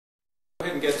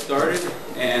get started,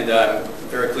 and I'm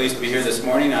very pleased to be here this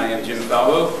morning. I am Jim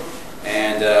Falvo,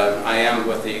 and I am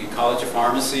with the College of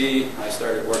Pharmacy. I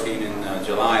started working in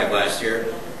July of last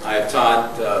year. I have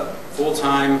taught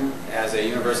full-time as a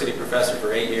university professor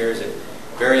for 8 years at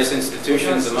various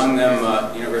institutions, among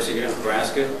them University of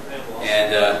Nebraska.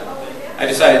 And I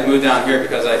decided to move down here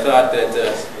because I thought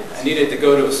that I needed to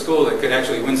go to a school that could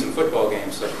actually win some football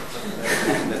games. So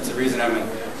that's the reason I'm in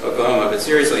Oklahoma. But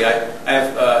seriously, I've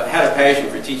had a passion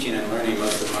for teaching and learning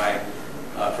most of my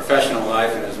professional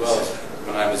life, and as well as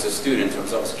when I was a student. I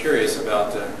was always curious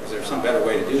about is there some better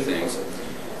way to do things.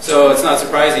 So it's not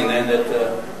surprising then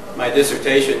that my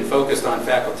dissertation focused on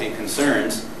faculty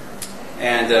concerns.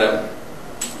 And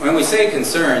when we say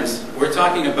concerns, we're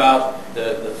talking about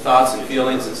the thoughts and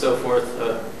feelings and so forth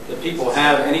that people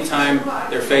have anytime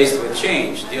they're faced with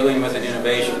change, dealing with an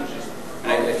innovation.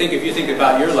 And I think if you think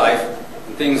about your life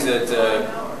and things that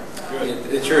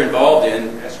you're involved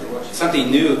in, something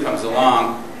new comes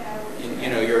along,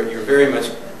 you're very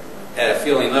much at a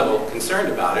feeling level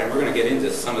concerned about it, and we're going to get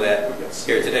into some of that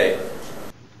here today.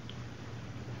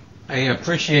 I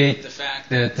appreciate the fact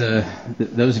that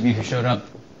those of you who showed up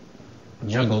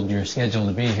juggled your schedule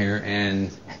to be here.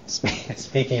 And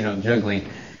speaking of juggling,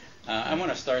 I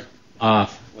want to start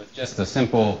off with just a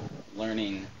simple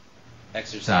learning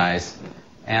exercise,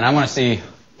 and I want to see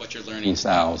what your learning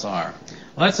styles are.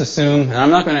 Let's assume, and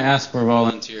I'm not going to ask for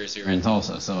volunteers here in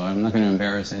Tulsa, so I'm not going to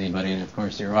embarrass anybody, and of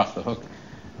course you're off the hook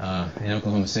in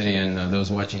Oklahoma City and those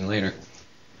watching later.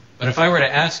 But if I were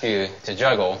to ask you to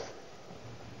juggle,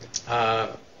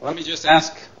 let me just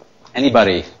ask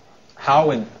anybody, how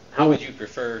would you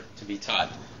prefer to be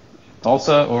taught?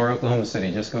 Tulsa or Oklahoma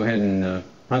City? Just go ahead and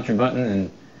punch your button,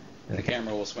 and the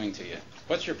camera will swing to you.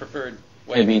 What's your preferred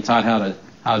way of being taught how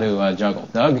to juggle?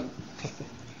 Doug?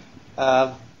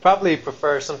 Probably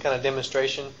prefer some kind of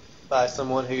demonstration by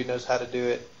someone who knows how to do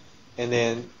it, and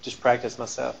then just practice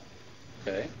myself.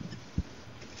 Okay.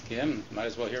 Kim, might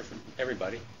as well hear from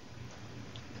everybody.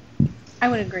 I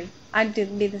would agree. I'd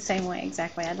be the same way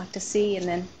exactly. I'd like to see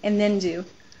and then do.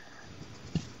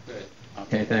 Good.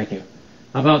 Okay, thank you.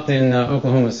 How about in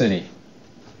Oklahoma City?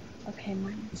 Okay,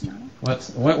 mine is not.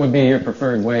 What would be your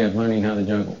preferred way of learning how to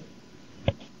juggle?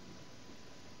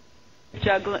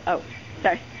 Juggling. Oh,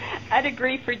 sorry. I'd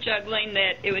agree for juggling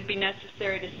that it would be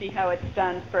necessary to see how it's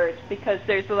done first, because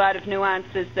there's a lot of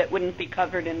nuances that wouldn't be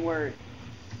covered in words,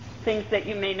 things that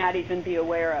you may not even be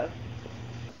aware of.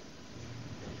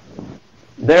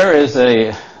 There is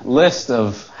a list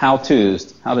of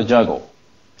how-tos, how to juggle.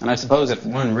 And I suppose if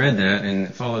one read that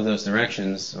and followed those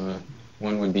directions,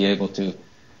 one would be able to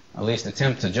at least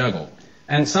attempt to juggle.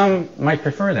 And some might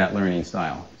prefer that learning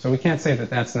style. So we can't say that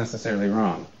that's necessarily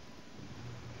wrong.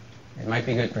 It might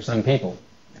be good for some people.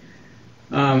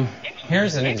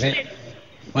 Here's an example.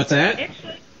 What's that?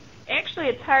 Actually,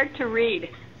 it's hard to read.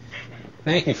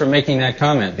 Thank you for making that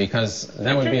comment, because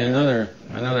that would be another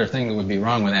thing that would be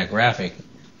wrong with that graphic.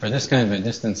 For this kind of a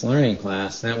distance learning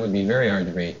class, that would be very hard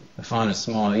to read. The font is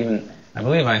small. Even, I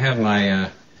believe I have my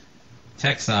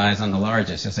text size on the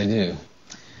largest. Yes, I do.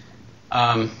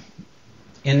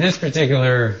 In this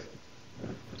particular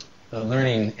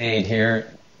learning aid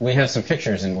here, we have some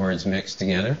pictures and words mixed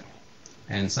together.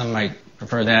 And some might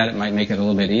prefer that. It might make it a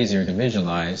little bit easier to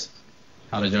visualize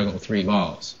how to juggle 3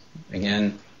 balls.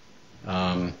 Again,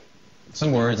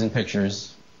 some words and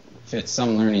pictures fit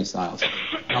some learning styles.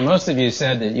 Now, most of you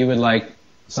said that you would like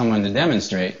someone to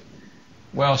demonstrate.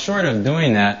 Well, short of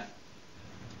doing that,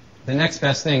 the next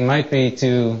best thing might be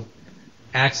to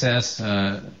access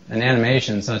an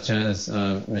animation such as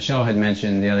Michelle had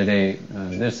mentioned the other day.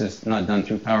 This is not done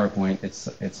through PowerPoint.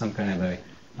 It's some kind of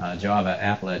a Java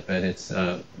applet, but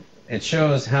it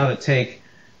shows how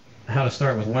to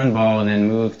start with 1 ball and then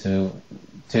move to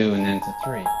 2 and then to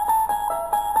 3.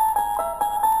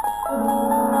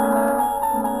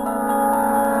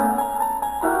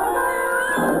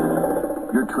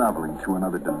 You're traveling through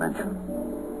another dimension.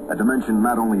 A dimension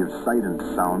not only of sight and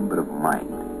sound, but of mind.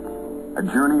 A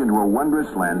journey into a wondrous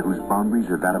land whose boundaries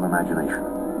are that of imagination.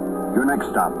 Your next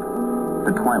stop,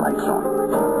 the Twilight Zone.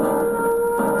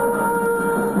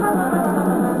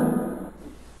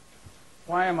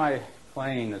 Why am I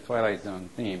playing the Twilight Zone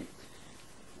theme?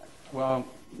 Well,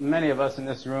 many of us in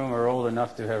this room are old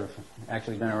enough to have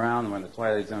actually been around when the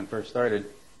Twilight Zone first started.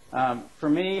 For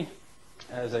me,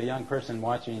 as a young person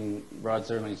watching Rod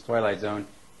Serling's Twilight Zone,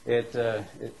 it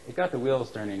got the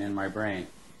wheels turning in my brain,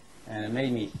 and it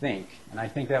made me think. And I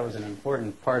think that was an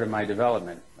important part of my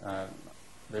development.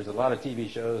 There's a lot of TV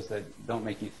shows that don't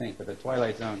make you think, but the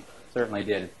Twilight Zone certainly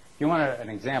did. If you want an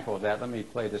example of that, let me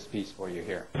play this piece for you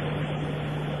here.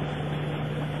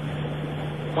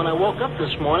 when I woke up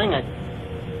this morning, I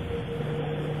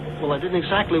didn't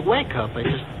exactly wake up. I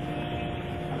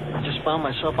just found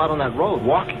myself out on that road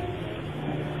walking.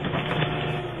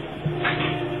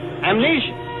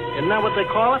 Amnesia. Isn't that what they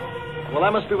call it? Well,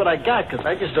 that must be what I got, because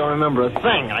I just don't remember a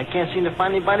thing. I can't seem to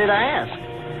find anybody to ask.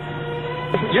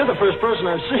 You're the first person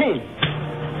I've seen.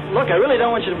 Look, I really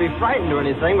don't want you to be frightened or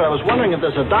anything, but I was wondering if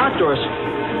there's a doctor or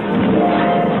something.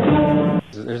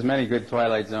 There's many good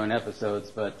Twilight Zone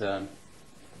episodes, but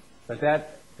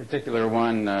that particular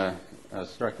one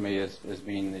struck me as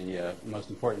being the most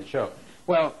important show.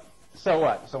 Well, so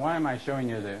what? So why am I showing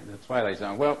you the Twilight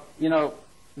Zone? Well, you know,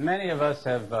 many of us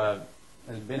have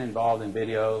been involved in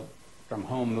video from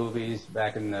home movies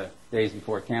back in the days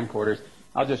before camcorders.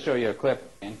 I'll just show you a clip.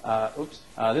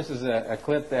 This is a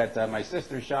clip that my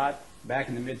sister shot back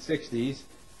in the mid-'60s,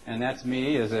 and that's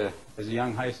me as a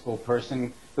young high school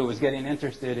person who was getting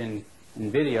interested in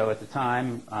video at the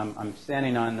time. I'm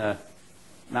standing on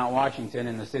Mount Washington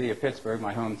in the city of Pittsburgh,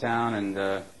 my hometown,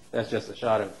 and that's just a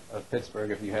shot of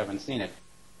Pittsburgh if you haven't seen it.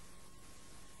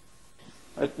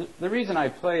 The reason I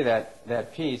play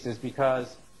that piece is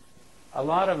because a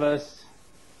lot of us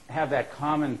have that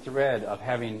common thread of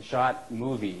having shot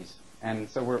movies, and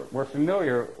so we're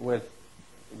familiar with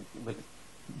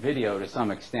video to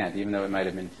some extent, even though it might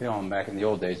have been filmed back in the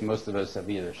old days. Most of us have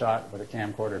either shot with a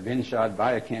camcorder, been shot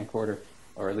by a camcorder,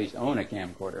 or at least own a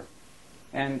camcorder.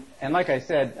 And like I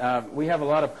said, we have a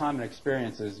lot of common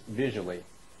experiences visually.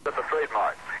 It's a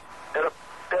trademark. It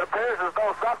appears as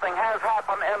though something has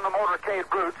happened in the motorcade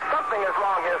route. Something is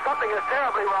wrong here. Something is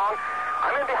terribly wrong.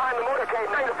 I'm in behind the motorcade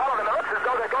trying to follow them. It looks as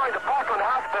though they're going to Parkland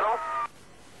Hospital.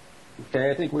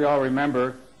 Okay, I think we all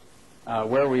remember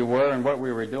where we were and what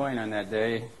we were doing on that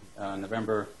day,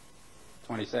 November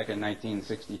 22nd,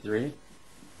 1963.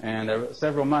 And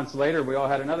several months later, we all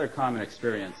had another common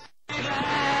experience.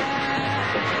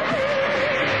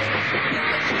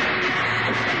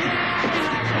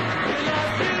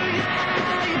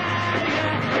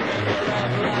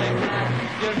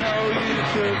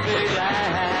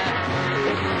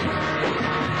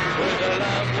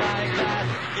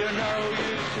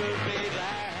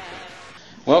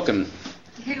 Welcome.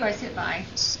 Who do I sit by?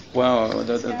 Well,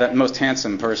 that most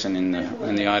handsome person in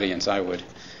the audience, I would.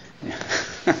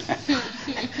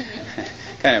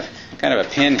 kind of a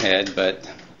pinhead, but.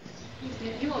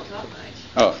 He won't talk much.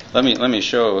 Oh, let me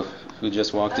show who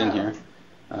just walked in here.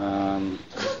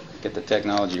 Get the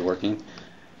technology working.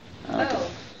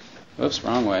 Oops,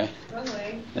 wrong way. Wrong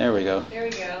way. There we go. There we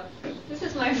go. This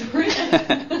is my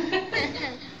friend.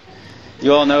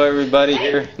 You all know everybody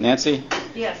here? Nancy?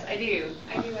 Yes, I do.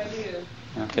 I do.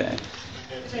 Okay.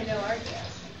 Because I know our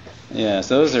guests. Yes,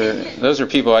 those are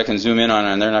people I can zoom in on,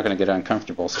 and they're not going to get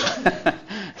uncomfortable.